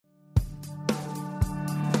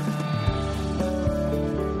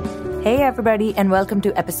Hey everybody, and welcome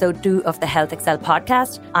to episode 2 of the Health Excel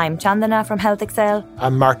podcast. I'm Chandana from Health Excel.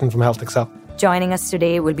 I'm Martin from Health Excel. Joining us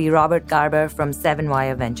today will be Robert Garber from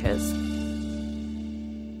 7Wire Ventures.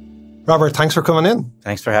 Robert, thanks for coming in.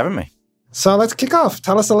 Thanks for having me. So let's kick off.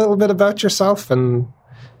 Tell us a little bit about yourself and,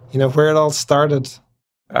 where it all started.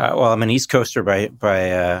 Well, I'm an East Coaster by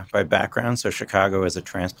background, so Chicago is a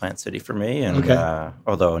transplant city for me. And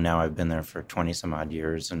although now I've been there for 20 some odd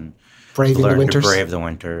years and Braving the winters. To brave the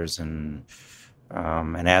winters and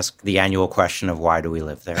ask the annual question of why do we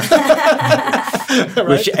live there? Right.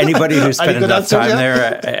 Which anybody who's spent enough time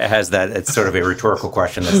there has that. It's sort of a rhetorical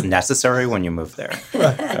question that's necessary when you move there.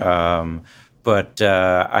 Right. But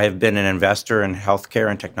I've been an investor in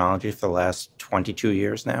healthcare and technology for the last 22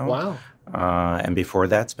 years now. Wow. And before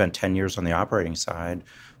that, spent 10 years on the operating side,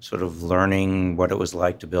 sort of learning what it was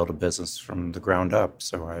like to build a business from the ground up.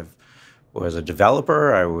 So I was a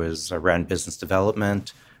developer. I ran business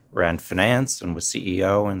development, ran finance, and was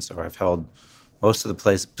CEO. And so I've held most of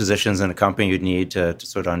the positions in a company you'd need to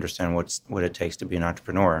sort of understand what it takes to be an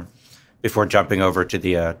entrepreneur before jumping over to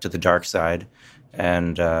the dark side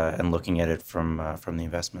and looking at it from the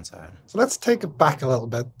investment side. So let's take it back a little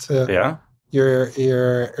bit to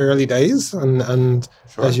your early days and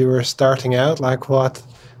Sure. As you were starting out, like what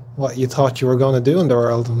you thought you were going to do in the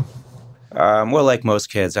world. Well, like most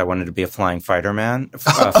kids, I wanted to be a flying firefighter,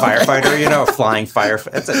 flying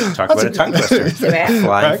firefighter. Talk about a tongue twister.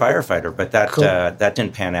 Flying firefighter, but that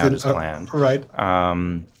didn't pan out as planned. Right.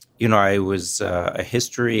 I was a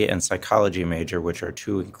history and psychology major, which are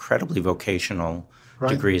two incredibly vocational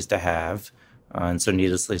degrees to have. And so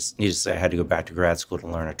needless to say, I had to go back to grad school to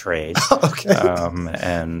learn a trade. Okay.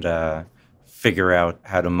 And figure out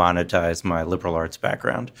how to monetize my liberal arts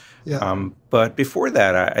background. Yeah. But before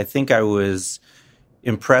that, I think I was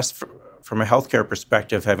impressed from a healthcare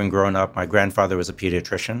perspective, having grown up. My grandfather was a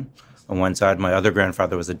pediatrician on one side. My other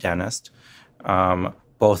grandfather was a dentist.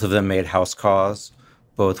 Both of them made house calls.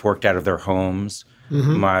 Both worked out of their homes.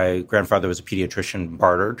 Mm-hmm. My grandfather was a pediatrician,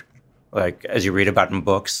 bartered. Like, as you read about in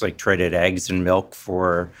books, like traded eggs and milk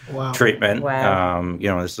for treatment. Wow.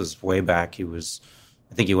 This was way back.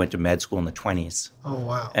 I think he went to med school in the 1920s. Oh,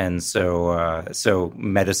 wow. And so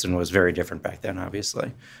medicine was very different back then,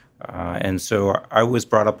 obviously. And so I was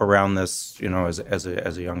brought up around this, as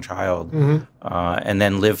a young child, mm-hmm. And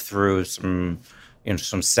then lived through some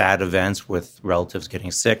sad events with relatives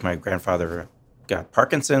getting sick. My grandfather got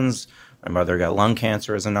Parkinson's. My mother got lung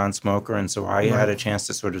cancer as a non-smoker. And so I had a chance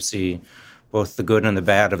to sort of see both the good and the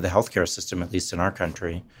bad of the healthcare system, at least in our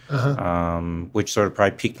country, which sort of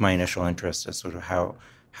probably piqued my initial interest as sort of how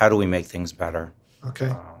do we make things better.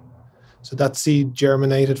 Okay. So that seed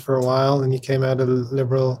germinated for a while, and you came out of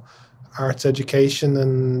liberal arts education,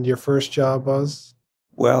 and your first job was?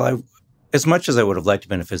 Well, as much as I would have liked to have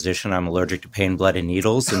been a physician, I'm allergic to pain, blood, and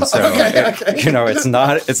needles, and so it's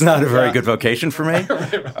not a very good vocation for me.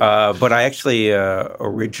 But I actually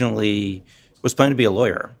originally was planning to be a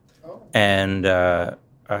lawyer. And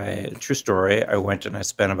true story, I went and I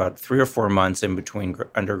spent about 3 or 4 months in between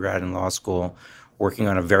undergrad and law school working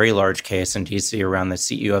on a very large case in D.C. around the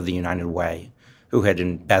CEO of the United Way, who had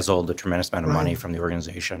embezzled a tremendous amount of money from the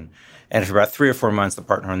organization. And for about 3 or 4 months, the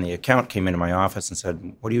partner on the account came into my office and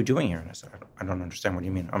said, "What are you doing here?" And I said, "I don't understand. What do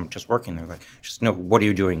you mean?" "I'm just working there." Like, "No, what are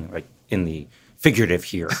you doing, like, in the figurative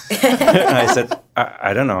here?" And I said,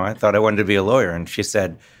 I don't know. I thought I wanted to be a lawyer." And she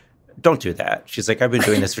said, "Don't do that." She's like, "I've been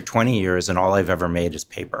doing this for 20 years and all I've ever made is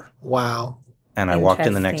paper." Wow. And I walked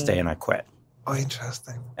in the next day and I quit. Oh,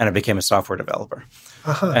 interesting. And I became a software developer.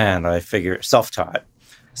 Uh-huh. And I figured, self-taught.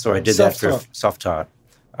 So I did that for self-taught.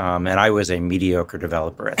 And I was a mediocre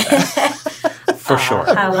developer at that, for sure.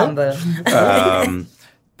 How humble.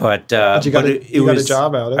 But you got a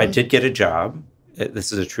job out of it? I did get a job.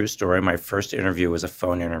 This is a true story. My first interview was a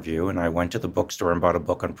phone interview, and I went to the bookstore and bought a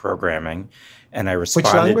book on programming, and I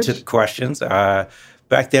responded to the questions.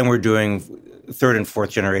 Back then, we're doing third and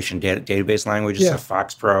fourth generation database languages, so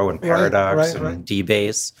FoxPro and Paradox and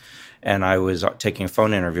DBase. And I was taking a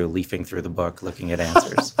phone interview, leafing through the book, looking at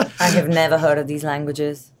answers. I have never heard of these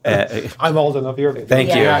languages. I'm old enough. You're Thank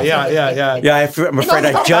you. Yeah. I'm afraid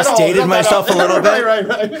I just dated myself a little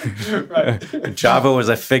bit. Right. Java was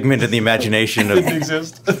a figment of the imagination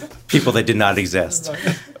of people that did not exist.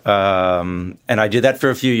 And I did that for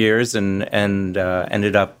a few years and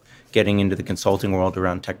ended up getting into the consulting world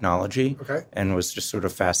around technology and was just sort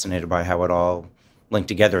of fascinated by how it all linked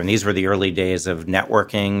together. And these were the early days of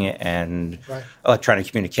networking and electronic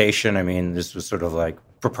communication. I mean, this was sort of like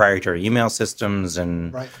proprietary email systems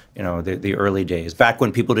and, the early days. Back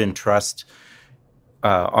when people didn't trust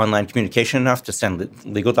online communication enough to send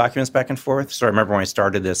legal documents back and forth. So I remember when I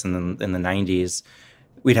started this in the 90s,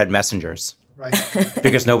 we'd had messengers. Right.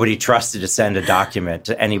 Because nobody trusted to send a document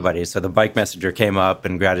to anybody. So the bike messenger came up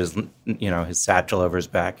and grabbed his satchel over his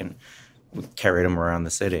back and carried him around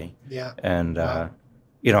the city. Yeah. And,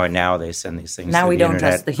 and now they send these things Now to we the don't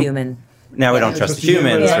internet. trust the human. Now we don't trust the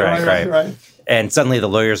humans, right. And suddenly the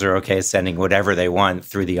lawyers are okay sending whatever they want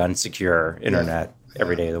through the unsecure internet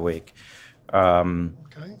every day of the week. And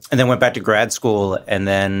then went back to grad school and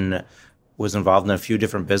then was involved in a few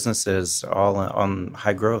different businesses, all on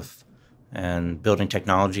high growth and building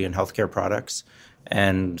technology and healthcare products,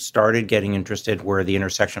 and started getting interested where the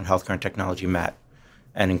intersection of healthcare and technology met.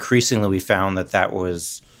 And increasingly we found that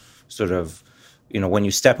was sort of, when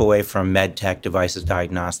you step away from med tech, devices,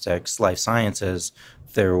 diagnostics, life sciences,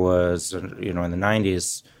 there was, in the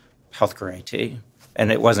 90s, healthcare IT.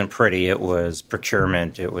 And it wasn't pretty. It was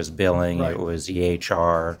procurement, it was billing, it was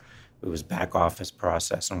EHR, it was back office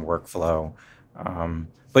process and workflow.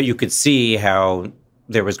 But you could see how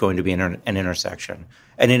there was going to be an intersection.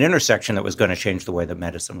 And an intersection that was going to change the way that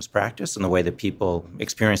medicine was practiced and the way that people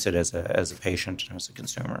experienced it as a patient and as a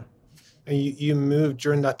consumer. And you moved,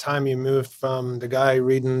 during that time, you moved from the guy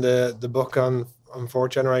reading the book on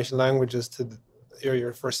fourth generation languages to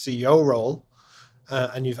your first CEO role.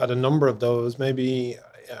 And you've had a number of those, maybe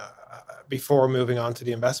before moving on to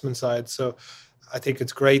the investment side. So I think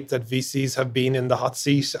it's great that VCs have been in the hot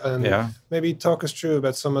seat. And maybe talk us through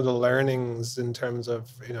about some of the learnings in terms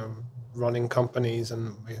of, running companies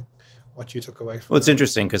and what you took away from it. Well, it's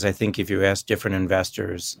interesting because I think if you ask different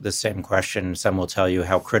investors the same question, some will tell you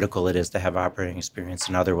how critical it is to have operating experience,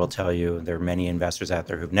 and other will tell you there are many investors out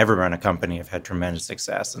there who've never run a company, have had tremendous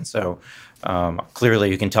success. And so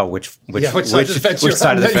clearly you can tell which side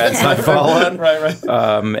of the fence I fall on.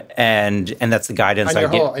 Right. And that's the guidance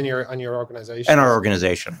I get. And your organization. And our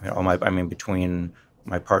organization. Between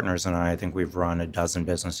my partners and I think we've run a dozen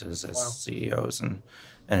businesses as CEOs, and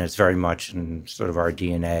it's very much in sort of our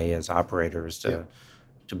DNA as operators to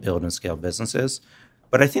build and scale businesses.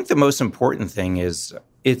 But I think the most important thing is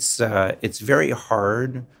it's very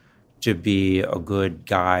hard to be a good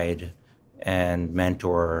guide and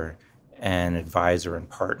mentor and advisor and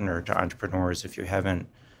partner to entrepreneurs if you haven't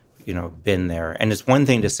been there. And it's one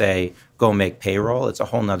thing to say, go make payroll. It's a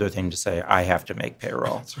whole nother thing to say, I have to make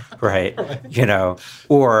payroll, right?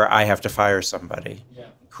 Or I have to fire somebody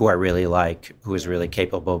who I really like, who is really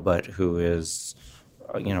capable, but who is,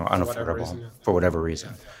 unaffordable for whatever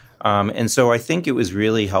reason. And so I think it was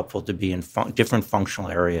really helpful to be in different functional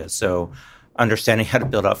areas. So understanding how to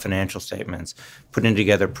build out financial statements, putting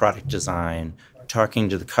together product design, talking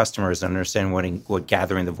to the customers, and understanding what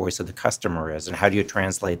gathering the voice of the customer is, and how do you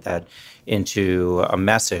translate that into a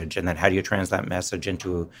message, and then how do you translate that message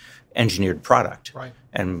into engineered product? Right.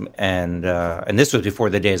 And this was before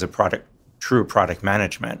the days of true product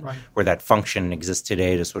management, where that function exists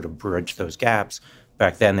today to sort of bridge those gaps.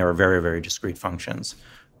 Back then, there were very, very discrete functions.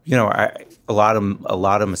 A lot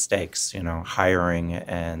of mistakes. Hiring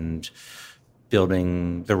and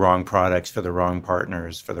building the wrong products for the wrong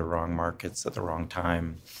partners, for the wrong markets at the wrong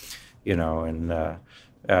time.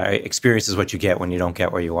 Experience is what you get when you don't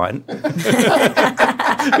get what you want. I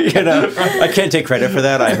can't take credit for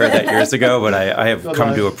that. I heard that years ago, but I have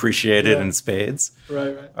come to appreciate it in spades.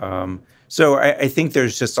 Right. So I think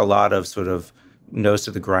there's just a lot of sort of nose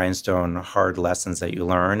to the grindstone, hard lessons that you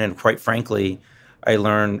learn. And quite frankly,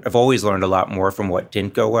 I've always learned a lot more from what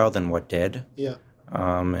didn't go well than what did. Yeah.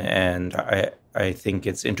 And I think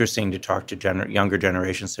it's interesting to talk to younger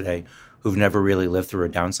generations today who've never really lived through a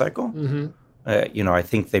down cycle. Mm-hmm. I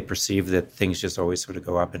think they perceive that things just always sort of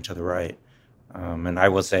go up and to the right. And I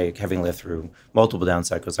will say, having lived through multiple down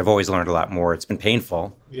cycles, I've always learned a lot more. It's been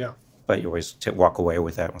painful. Yeah. But you always walk away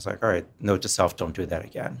with that. I was like, all right, note to self, don't do that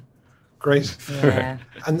again. Great. Yeah.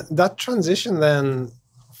 And that transition then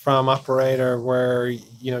from operator where,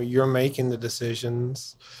 you're making the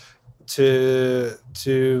decisions to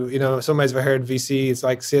some ways I've heard VC, it's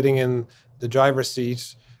like sitting in the driver's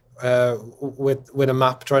seat with a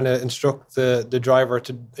map trying to instruct the driver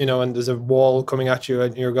to, and there's a wall coming at you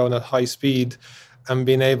and you're going at high speed, and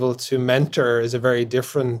being able to mentor is a very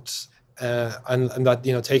different and that,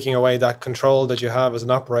 taking away that control that you have as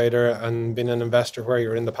an operator and being an investor where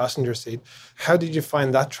you're in the passenger seat. How did you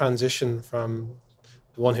find that transition from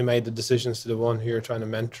the one who made the decisions to the one who you're trying to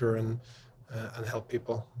mentor and help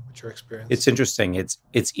people with your experience? It's interesting. It's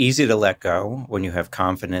easy to let go when you have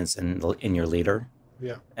confidence in your leader.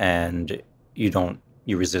 Yeah. And you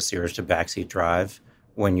resist the urge to backseat drive.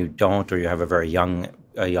 When you don't, or you have a very young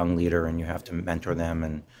leader and you have to mentor them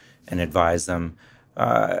and advise them.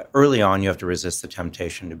 early on, you have to resist the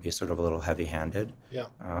temptation to be sort of a little heavy-handed. Yeah.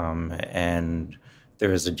 And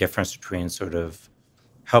there is a difference between sort of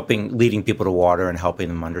leading people to water and helping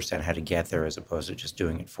them understand how to get there as opposed to just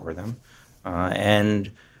doing it for them.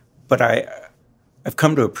 But I've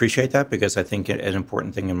come to appreciate that because I think an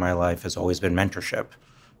important thing in my life has always been mentorship.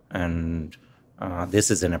 And this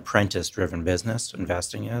is an apprentice-driven business,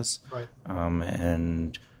 investing is. Right.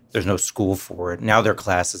 And there's no school for it. Now there are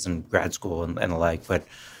classes in grad school and the like, but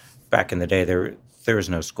back in the day there was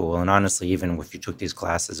no school. And honestly, even if you took these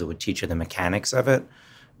classes, it would teach you the mechanics of it,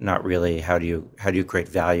 not really how do you create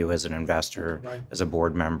value as an investor, right. as a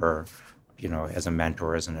board member, as a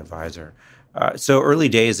mentor, as an advisor. So early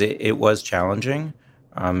days, it was challenging,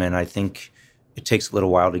 and I think it takes a little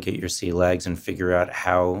while to get your sea legs and figure out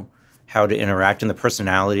how to interact. And the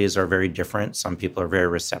personalities are very different. Some people are very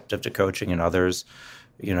receptive to coaching, and others,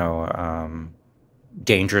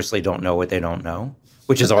 dangerously don't know what they don't know,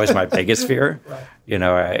 which is always my biggest fear. Right.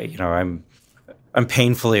 I'm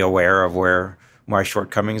painfully aware of where my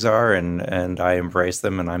shortcomings are, and I embrace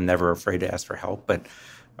them, and I'm never afraid to ask for help. But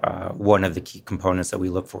one of the key components that we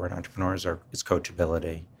look for in entrepreneurs is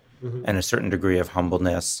coachability, mm-hmm. and a certain degree of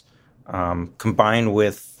humbleness, combined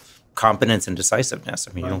with competence and decisiveness.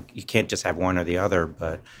 I mean, right. you can't just have one or the other.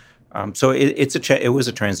 But so it was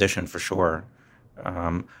a transition for sure.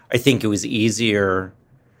 I think it was easier.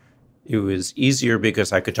 It was easier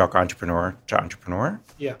because I could talk entrepreneur to entrepreneur.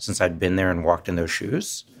 Yeah. Since I'd been there and walked in those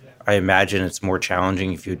shoes. Yeah. I imagine it's more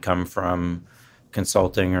challenging if you'd come from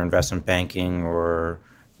consulting or investment banking or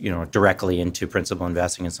directly into principal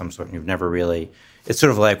investing in some sort. And you've never really. It's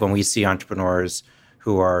sort of like when we see entrepreneurs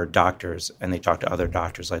who are doctors and they talk to other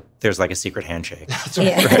doctors, like there's like a secret handshake. That's right.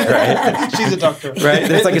 Yeah. Right? She's a doctor. Right?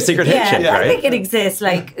 There's like a secret handshake, right? I think it exists.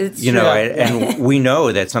 Like it's and we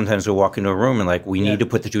know that sometimes we'll walk into a room and like we need to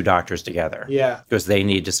put the two doctors together. Yeah. Because they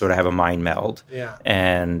need to sort of have a mind meld. Yeah.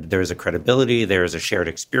 And there's a credibility, there's a shared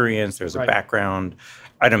experience, there's a background.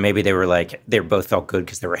 I don't know, maybe they both felt good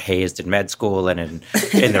because they were hazed in med school and in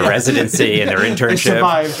their residency and their internship. They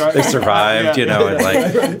survived, right? They survived, and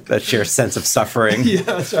like that sheer sense of suffering. Yeah,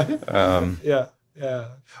 that's right. Yeah.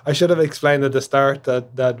 I should have explained at the start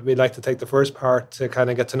that we'd like to take the first part to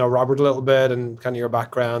kind of get to know Robert a little bit and kind of your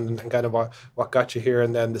background and kind of what got you here,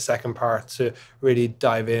 and then the second part to really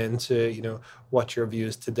dive into, what your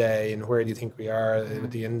views today and where do you think we are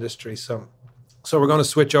with the industry. So we're going to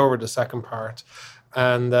switch over to the second part.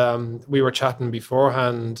 And we were chatting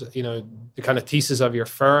beforehand, the kind of thesis of your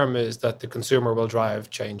firm is that the consumer will drive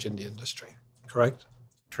change in the industry, correct?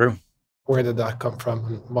 True. Where did that come from,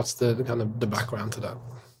 and what's the kind of the background to that?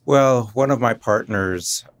 Well, one of my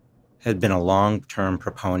partners had been a long-term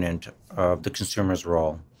proponent of the consumer's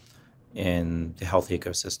role in the health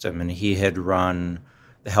ecosystem, and he had run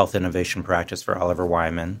the health innovation practice for Oliver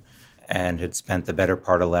Wyman and had spent the better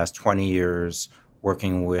part of the last 20 years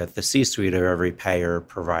working with the C-suite of every payer,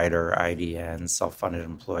 provider, IDN, self-funded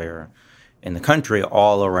employer in the country,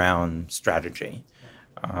 all around strategy.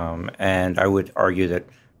 And I would argue that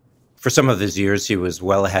for some of his years, he was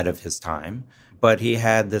well ahead of his time. But he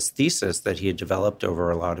had this thesis that he had developed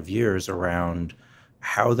over a lot of years around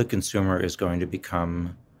how the consumer is going to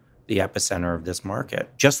become the epicenter of this market,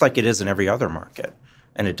 just like it is in every other market.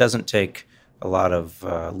 And it doesn't take a lot of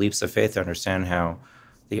leaps of faith to understand how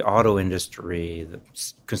the auto industry, the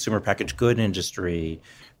consumer packaged good industry,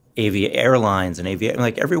 airlines and aviation,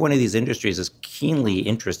 like every one of these industries is keenly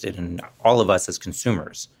interested in all of us as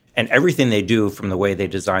consumers. And everything they do, from the way they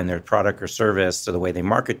design their product or service to the way they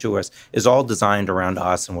market to us, is all designed around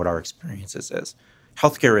us and what our experiences is.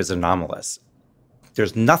 Healthcare is anomalous.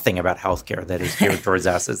 There's nothing about healthcare that is geared towards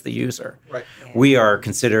us as the user. Right. We are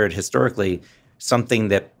considered historically something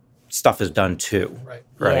that stuff is done to.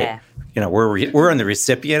 Right. Yeah. We're on the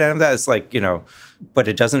recipient end of that. It's like, but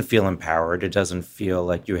it doesn't feel empowered. It doesn't feel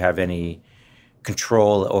like you have any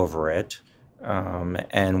control over it.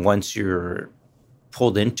 And once you're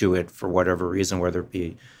pulled into it for whatever reason, whether it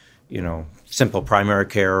be, simple primary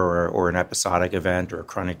care or an episodic event or a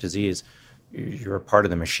chronic disease, you're a part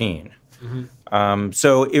of the machine. Mm-hmm.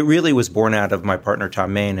 So it really was born out of my partner,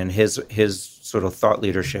 Tom Main, and his sort of thought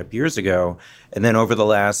leadership years ago. And then over the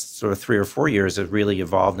last sort of 3 or 4 years, it really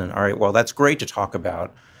evolved in, all right, well, that's great to talk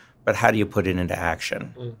about, but how do you put it into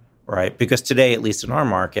action, right? Because today, at least in our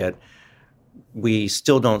market, we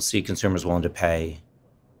still don't see consumers willing to pay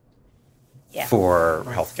for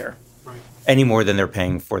healthcare any more than they're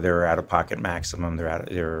paying for their out-of-pocket maximum,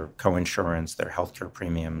 their co-insurance, their healthcare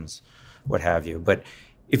premiums, what have you. But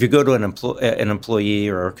if you go to an employee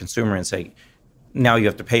or a consumer and say, now you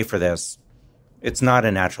have to pay for this, it's not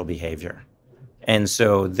a natural behavior. And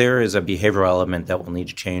so there is a behavioral element that will need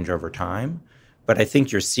to change over time. But I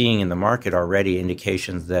think you're seeing in the market already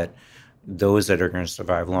indications that those that are going to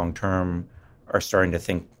survive long term are starting to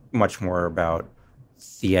think much more about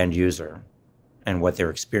the end user and what their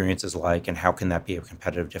experience is like and how can that be a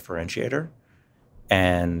competitive differentiator.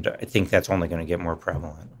 And I think that's only going to get more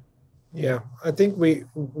prevalent. Yeah, I think we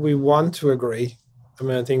want to agree. I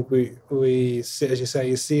mean, I think we see, as you say,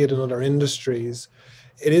 you see it in other industries.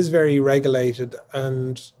 It is very regulated,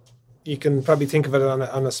 and you can probably think of it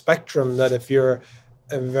on a spectrum that if you're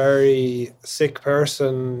a very sick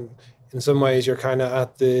person, in some ways you're kind of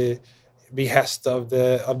at the behest of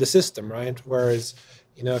the system, right? Whereas,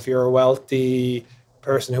 if you're a wealthy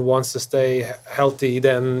person who wants to stay healthy,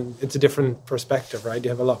 then it's a different perspective, right? You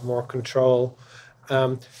have a lot more control.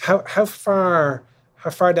 How far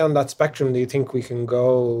down that spectrum do you think we can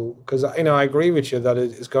go? Because I agree with you that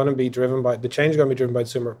it is going to be driven by the change, is going to be driven by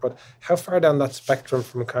consumer. But how far down that spectrum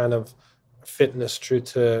from kind of fitness through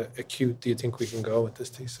to acute do you think we can go with this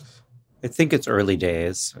thesis? I think it's early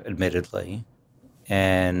days, admittedly,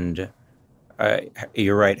 and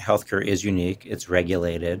you're right. Healthcare is unique. It's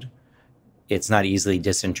regulated. It's not easily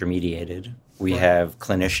disintermediated. We have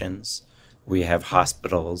clinicians. We have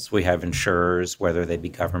hospitals, we have insurers, whether they be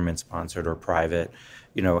government-sponsored or private,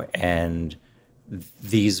 and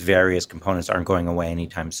these various components aren't going away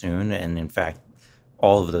anytime soon. And in fact,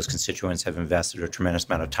 all of those constituents have invested a tremendous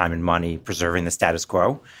amount of time and money preserving the status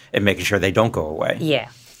quo and making sure they don't go away. Yeah.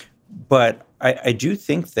 But I do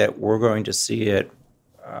think that we're going to see it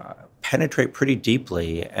penetrate pretty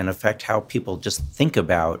deeply and affect how people just think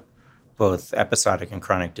about both episodic and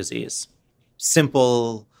chronic disease.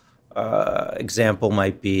 Simple example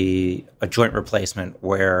might be a joint replacement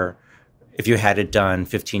where if you had it done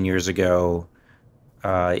 15 years ago,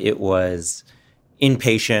 it was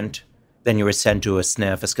inpatient, then you were sent to a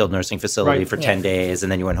SNF, a skilled nursing facility for 10 days, and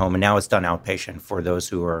then you went home. And now it's done outpatient for those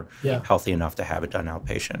who are healthy enough to have it done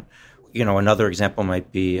outpatient. Another example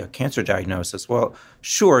might be a cancer diagnosis. Well,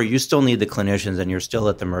 sure, you still need the clinicians and you're still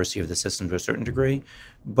at the mercy of the system to a certain degree,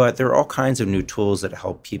 but there are all kinds of new tools that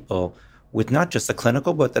help people with not just the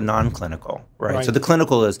clinical, but the non-clinical, right? So the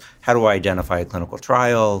clinical is, how do I identify a clinical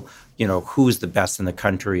trial? Who's the best in the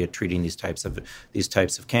country at treating these types of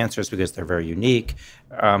cancers because they're very unique.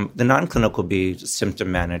 The non-clinical be symptom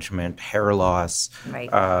management, hair loss,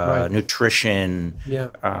 nutrition,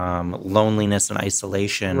 loneliness and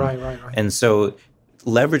isolation. Right. And so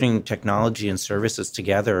leveraging technology and services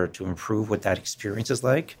together to improve what that experience is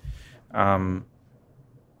like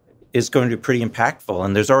is going to be pretty impactful.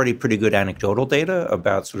 And there's already pretty good anecdotal data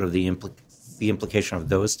about sort of the implication of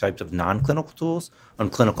those types of non-clinical tools on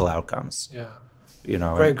clinical outcomes. Yeah.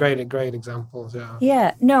 Great examples, yeah.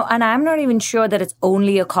 Yeah, no, and I'm not even sure that it's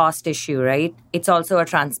only a cost issue, right? It's also a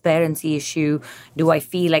transparency issue. Do I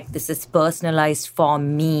feel like this is personalized for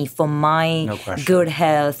me, for my good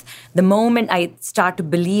health? The moment I start to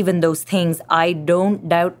believe in those things, I don't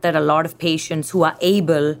doubt that a lot of patients who are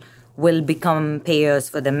able will become payers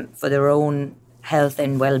for their own health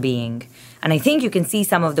and well-being. And I think you can see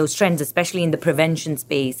some of those trends, especially in the prevention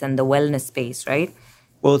space and the wellness space, right?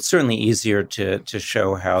 Well, it's certainly easier to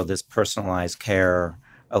show how this personalized care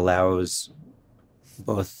allows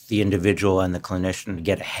both the individual and the clinician to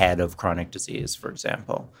get ahead of chronic disease, for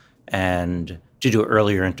example, and to do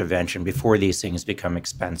earlier intervention before these things become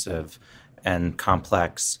expensive and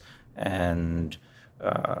complex and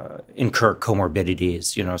incur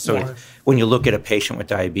comorbidities, So when you look at a patient with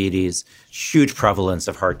diabetes, huge prevalence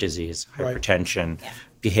of heart disease, hypertension,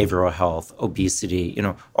 behavioral health, obesity,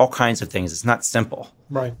 all kinds of things. It's not simple.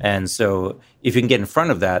 Right. And so if you can get in front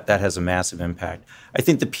of that, that has a massive impact. I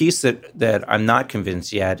think the piece that I'm not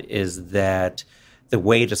convinced yet is that the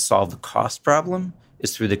way to solve the cost problem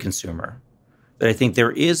is through the consumer. That I think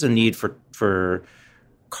there is a need for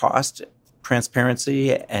cost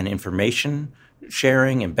transparency and information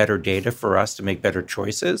sharing and better data for us to make better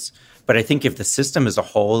choices. But I think if the system as a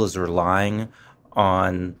whole is relying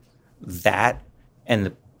on that and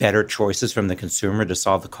the better choices from the consumer to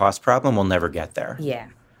solve the cost problem, we'll never get there. Yeah.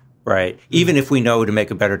 Right? Mm-hmm. Even if we know to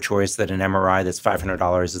make a better choice that an MRI that's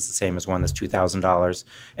 $500 is the same as one that's $2,000,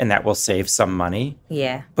 and that will save some money.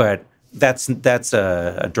 Yeah. But that's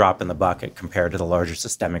a drop in the bucket compared to the larger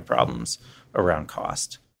systemic problems around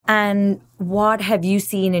cost. And what have you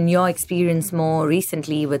seen in your experience more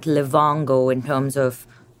recently with Livongo in terms of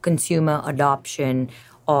consumer adoption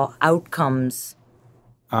or outcomes?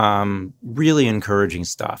 Really encouraging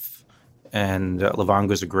stuff. And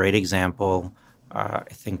Livongo is a great example. I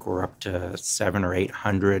think we're up to 700 or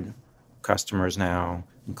 800 customers now,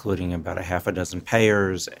 including about a half a dozen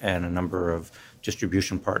payers and a number of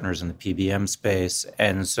distribution partners in the PBM space.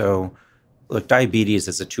 And so, look, diabetes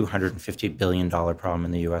is a $250 billion problem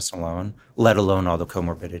in the U.S. alone, let alone all the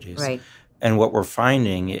comorbidities. Right. And what we're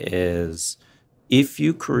finding is if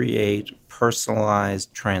you create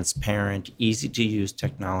personalized, transparent, easy-to-use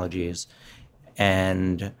technologies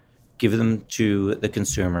and give them to the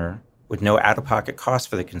consumer with no out-of-pocket cost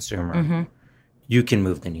for the consumer, you can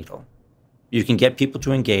move the needle. You can get people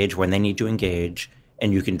to engage when they need to engage,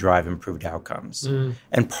 and you can drive improved outcomes.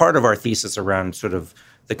 And part of our thesis around sort of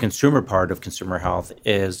the consumer part of consumer health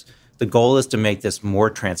is the goal is to make this more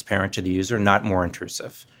transparent to the user, not more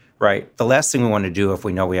intrusive, right? The last thing we want to do if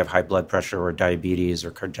we know we have high blood pressure or diabetes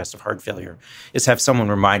or congestive heart failure is have someone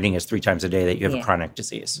reminding us 3 times a day that you have a chronic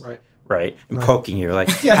disease. Right? And poking you. Like,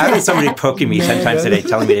 how did somebody poking me 10 times a day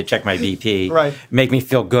telling me to check my BP make me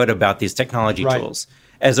feel good about these technology tools?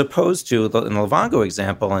 As opposed to, in the Livongo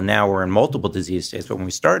example, and now we're in multiple disease states, but when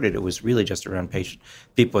we started, it was really just around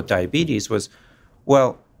people with diabetes, was,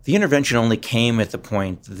 well, the intervention only came at the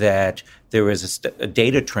point that there was a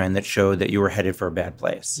data trend that showed that you were headed for a bad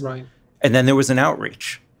place. Right. And then there was an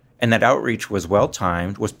outreach. And that outreach was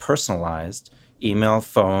well-timed, was personalized, email,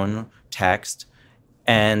 phone, text,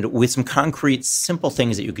 and with some concrete, simple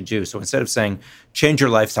things that you could do. So instead of saying, change your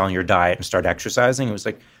lifestyle and your diet and start exercising, it was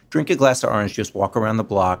like, drink a glass of orange juice, walk around the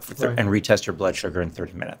block and retest your blood sugar in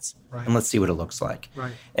 30 minutes. And let's see what it looks like.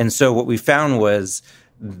 And so what we found was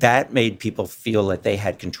that made people feel like they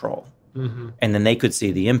had control. And then they could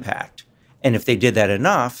see the impact. And if they did that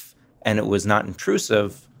enough and it was not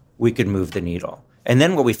intrusive, we could move the needle. And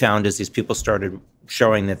then what we found is these people started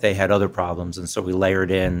showing that they had other problems. And so we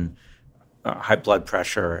layered in high blood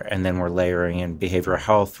pressure, and then we're layering in behavioral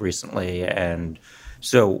health recently. And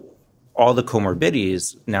so all the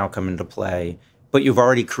comorbidities now come into play, but you've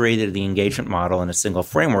already created the engagement model in a single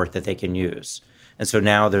framework that they can use. And so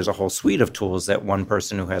now there's a whole suite of tools that one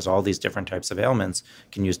person who has all these different types of ailments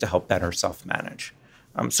can use to help better self-manage.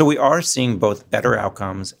 So we are seeing both better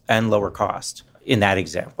outcomes and lower cost in that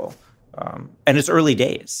example. And it's early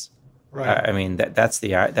days. I mean, that's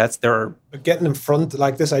their... Getting in front,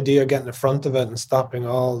 like this idea of getting in front of it and stopping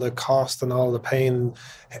all the cost and all the pain,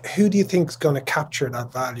 who do you think is going to capture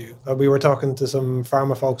that value? We were talking to some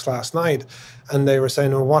pharma folks last night, and they were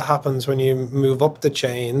saying, well, what happens when you move up the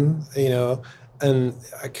chain, and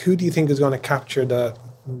like, who do you think is going to capture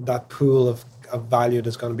that pool of value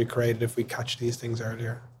that's going to be created if we catch these things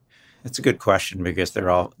earlier? It's a good question because they're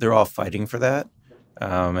all fighting for that.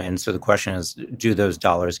 And so the question is, do those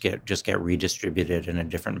dollars get redistributed in a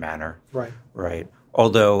different manner? Right.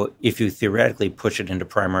 Although if you theoretically push it into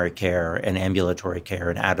primary care and ambulatory care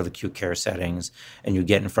and out of acute care settings, and you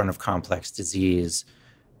get in front of complex disease,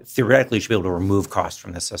 theoretically you should be able to remove costs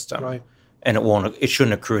from the system. And it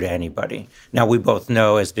shouldn't accrue to anybody. Now, we both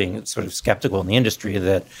know, as being sort of skeptical in the industry,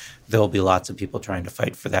 that there'll be lots of people trying to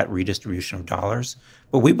fight for that redistribution of dollars.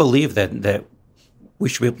 But we believe that we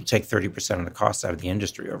should be able to take 30% of the costs out of the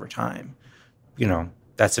industry over time.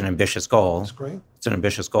 That's an ambitious goal. That's great. It's an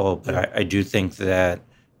ambitious goal, but I do think that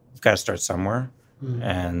we've got to start somewhere.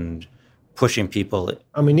 And pushing people.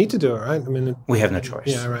 And we need to do it, right? I mean, we have no choice.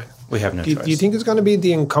 Yeah, right. We have no choice. Do you think it's going to be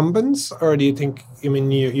the incumbents, or do you think? I mean,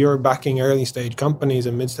 you're backing early stage companies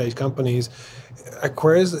and mid stage companies. Like,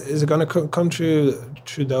 where is it going to come through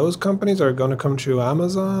those companies, or going to come through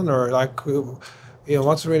Amazon, or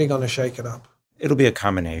what's really going to shake it up? It'll be a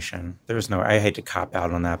combination. I hate to cop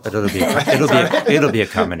out on that, but it'll be a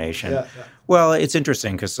combination. Yeah. Well, it's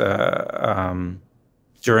interesting because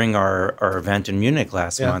during our event in Munich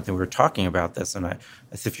last month, and we were talking about this, and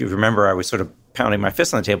if you remember, I was sort of pounding my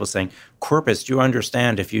fist on the table saying, Corpus, do you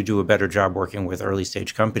understand if you do a better job working with early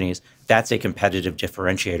stage companies, that's a competitive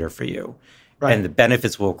differentiator for you. Right. And the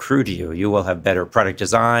benefits will accrue to you. You will have better product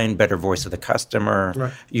design, better voice of the customer.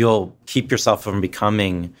 Right. You'll keep yourself from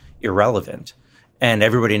becoming irrelevant. And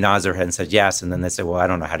everybody nods their head and says yes, and then they say, well, I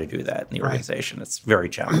don't know how to do that in the organization. It's very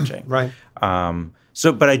challenging.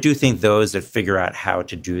 But I do think those that figure out how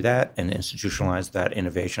to do that and institutionalize that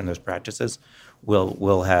innovation, those practices,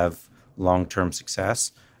 will have long-term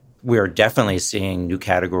success. We are definitely seeing new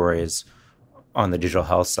categories on the digital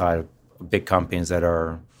health side of big companies that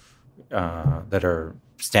are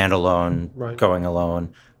standalone, going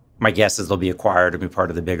alone. My guess is they'll be acquired to be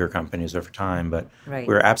part of the bigger companies over time. But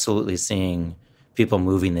we're absolutely seeing people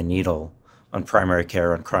moving the needle on primary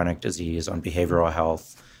care, on chronic disease, on behavioral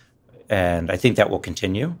health. And I think that will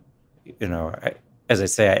continue. As I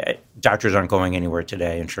say, doctors aren't going anywhere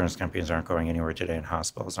today. Insurance companies aren't going anywhere today, and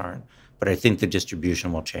hospitals aren't. But I think the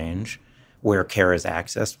distribution will change. Where care is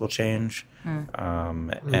accessed will change.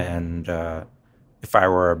 And if I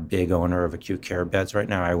were a big owner of acute care beds right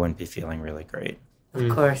now, I wouldn't be feeling really great. Of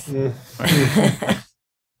course.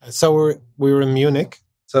 So we were in Munich.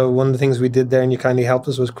 So one of the things we did there, and you kindly helped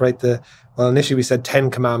us, was create initially we said 10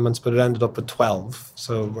 commandments, but it ended up with 12.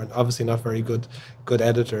 So we're obviously not very good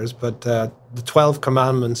editors, but the 12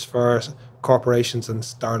 commandments for corporations and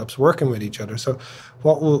startups working with each other. So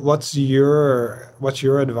what's your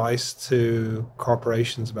advice to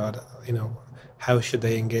corporations about, how should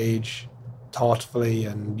they engage thoughtfully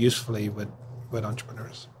and usefully with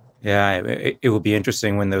entrepreneurs? Yeah, it will be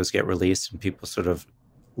interesting when those get released and people sort of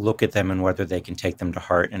look at them and whether they can take them to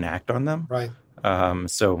heart and act on them. Right.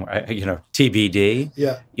 TBD.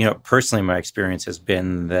 Yeah. Personally, my experience has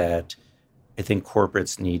been that I think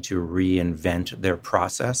corporates need to reinvent their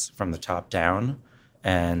process from the top down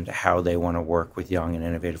and how they want to work with young and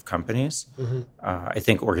innovative companies. Mm-hmm. I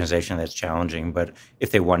think organization that's challenging, but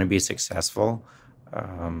if they want to be successful,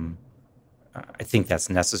 I think that's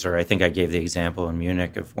necessary. I think I gave the example in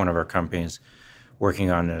Munich of one of our companies working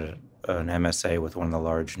on an MSA with one of the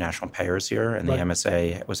large national payers here, and the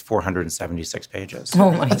MSA was 476 pages.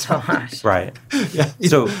 Oh my gosh. Right. Yeah.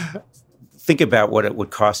 So think about what it would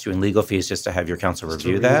cost you in legal fees just to have your counsel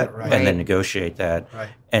review that and then negotiate that. Right.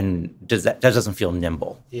 And that doesn't feel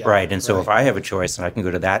nimble, right? And so if I have a choice and I can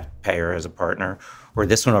go to that payer as a partner, or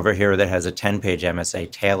this one over here that has a 10-page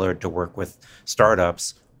MSA tailored to work with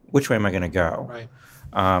startups, which way am I going to go?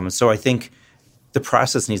 Right. So I think the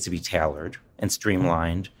process needs to be tailored and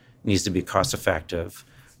streamlined, needs to be cost effective.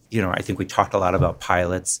 I think we talked a lot about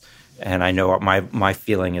pilots, and I know what my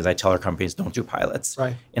feeling is I tell our companies don't do pilots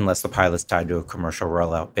unless the pilot's tied to a commercial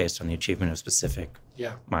rollout based on the achievement of specific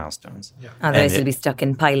milestones. Yeah. Otherwise you'll be stuck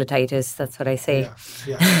in pilotitis, that's what I say.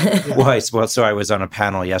 Well, so I was on a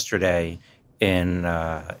panel yesterday in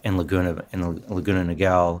Laguna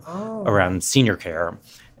Niguel around senior care.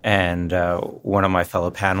 And one of my fellow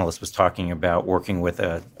panelists was talking about working with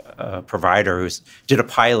a provider who did a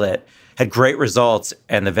pilot, had great results,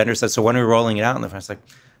 and the vendor said, "So when are we rolling it out?" And the vendor's like,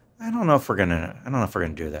 "I don't know if we're gonna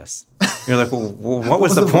do this." You're like, "Well, what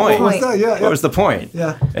was the point? What was the point?"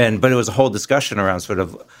 Yeah. But it was a whole discussion around sort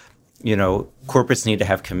of, corporates need to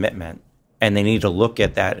have commitment, and they need to look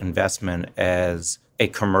at that investment as a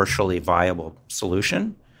commercially viable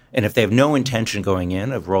solution. And if they have no intention going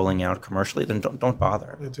in of rolling out commercially, then don't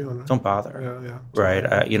bother. Don't bother. Yeah.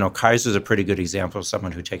 Right? Kaiser's a pretty good example of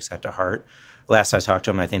someone who takes that to heart. Last I talked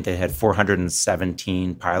to them, I think they had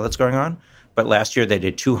 417 pilots going on. But last year they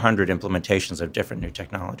did 200 implementations of different new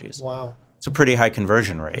technologies. Wow. It's a pretty high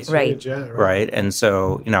conversion rate. Right. And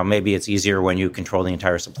so, maybe it's easier when you control the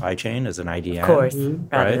entire supply chain as an IDM. Of course,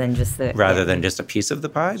 rather than just a piece of the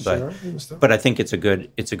pie. But I think it's a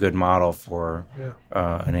good model for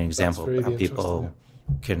an example of how people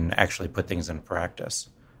can actually put things into practice.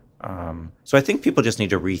 So I think people just need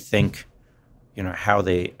to rethink, how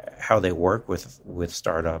they work with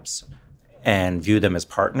startups and view them as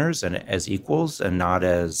partners and as equals and not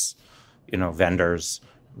as, vendors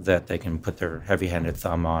that they can put their heavy-handed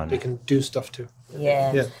thumb on. They can do stuff too.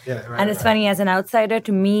 Yeah. Right, and it's funny, as an outsider,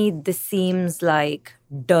 to me, this seems like,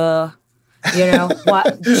 duh.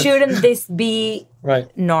 What shouldn't this be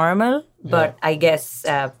normal? But I guess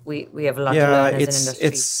we have a lot to learn as an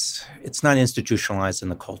industry. It's not institutionalized in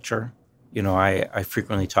the culture. I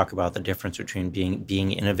frequently talk about the difference between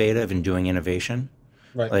being innovative and doing innovation.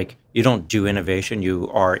 Right. Like, you don't do innovation, you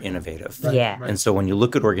are innovative. Right. Yeah. And so when you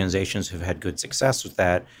look at organizations who've had good success with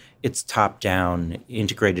that, it's top-down,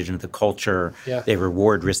 integrated into the culture. Yeah. They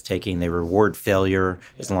reward risk-taking. They reward failure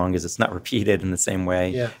as long as it's not repeated in the same way.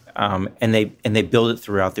 Yeah. And they build it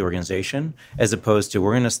throughout the organization, as opposed to,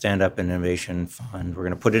 we're going to stand up an innovation fund. We're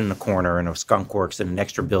going to put it in a corner in a skunk works in an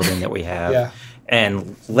extra building that we have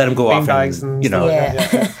and let them go off and,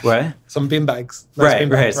 What? Some beanbags.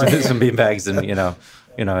 Right. Some beanbags and,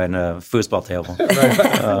 in a foosball table.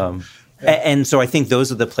 And so I think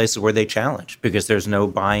those are the places where they challenge, because there's no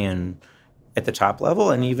buy-in at the top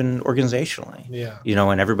level and even organizationally. Yeah.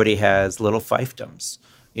 And everybody has little fiefdoms,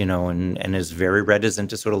 and is very reticent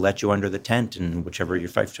to sort of let you under the tent in whichever your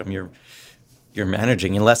fiefdom you're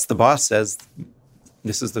managing, unless the boss says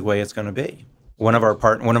this is the way it's going to be. One of our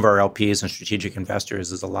LPs and strategic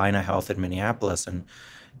investors is Alina Health in Minneapolis,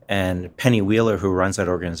 and Penny Wheeler, who runs that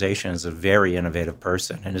organization, is a very innovative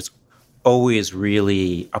person, and it's always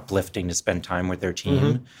really uplifting to spend time with their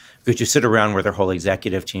team, because you sit around with their whole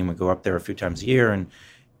executive team. We go up there a few times a year, and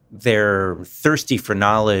they're thirsty for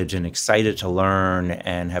knowledge and excited to learn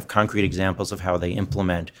and have concrete examples of how they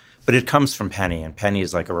implement. But it comes from Penny, and Penny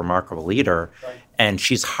is like a remarkable leader, and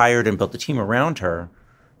she's hired and built a team around her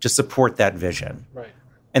to support that vision. Right.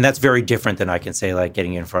 And that's very different than, I can say, like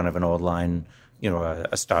getting in front of an old line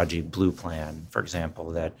a stodgy blue plan, for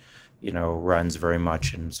example, that, runs very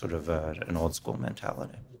much in sort of an old school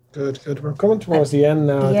mentality. Good. We're coming towards the end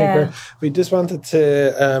now. Yeah. I think we just wanted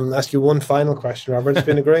to ask you one final question, Robert. It's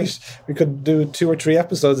been we could do 2 or 3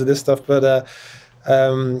 episodes of this stuff, but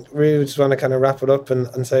really just want to kind of wrap it up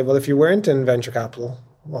and say, well, if you weren't in venture capital,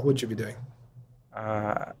 what would you be doing?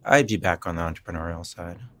 I'd be back on the entrepreneurial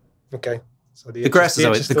side. Okay. So the grass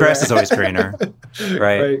is always greener,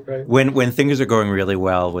 right? Right. When things are going really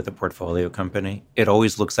well with a portfolio company, it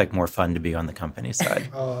always looks like more fun to be on the company side.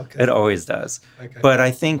 Oh, okay. It always does. Okay. But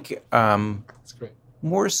I think that's great.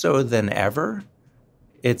 More so than ever,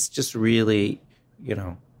 it's just really,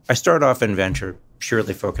 I started off in venture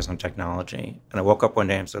purely focused on technology, and I woke up one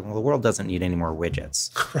day and said, well, the world doesn't need any more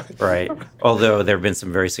widgets, right? Although there have been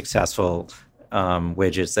some very successful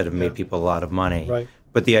widgets that have made people a lot of money. Right.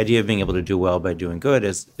 But the idea of being able to do well by doing good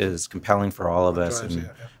is compelling for all of us. And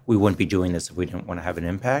we wouldn't be doing this if we didn't want to have an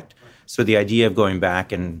impact. Right. So the idea of going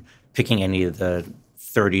back and picking any of the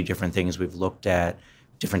 30 different things we've looked at,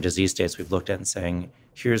 different disease states we've looked at, and saying,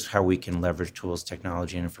 here's how we can leverage tools,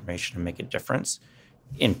 technology, and information to make a difference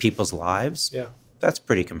in people's lives, that's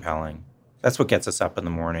pretty compelling. That's what gets us up in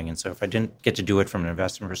the morning. And so if I didn't get to do it from an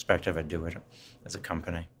investment perspective, I'd do it as a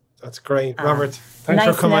company. That's great. Robert, thanks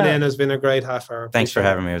for coming in. It's been a great half hour. Thanks for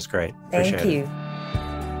having me. It was great. Thank you.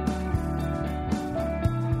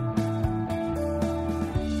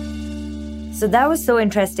 So that was so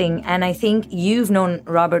interesting. And I think you've known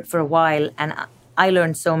Robert for a while, and I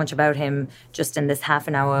learned so much about him just in this half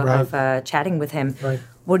an hour of chatting with him. Right.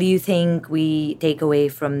 What do you think we take away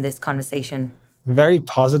from this conversation? Very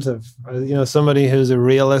positive. Somebody who's a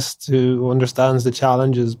realist, who understands the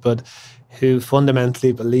challenges, but who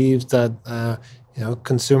fundamentally believes that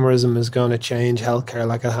consumerism is going to change healthcare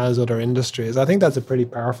like it has other industries. I think that's a pretty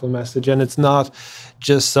powerful message, and it's not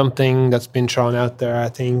just something that's been thrown out there. I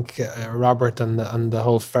think Robert and the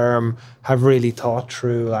whole firm have really thought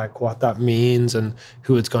through like what that means and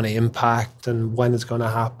who it's going to impact and when it's going to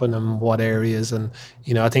happen and what areas. And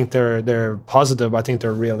I think they're positive. I think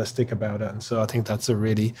they're realistic about it, and so I think that's some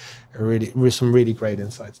really great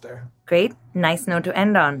insights there. Great, nice note to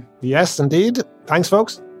end on. Yes, indeed. Thanks,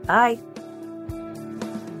 folks. Bye.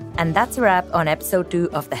 And that's a wrap on episode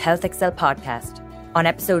 2 of the Health Excel podcast. On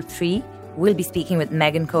episode 3, we'll be speaking with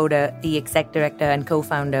Megan Coda, the exec director and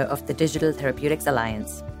co-founder of the Digital Therapeutics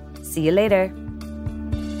Alliance. See you later.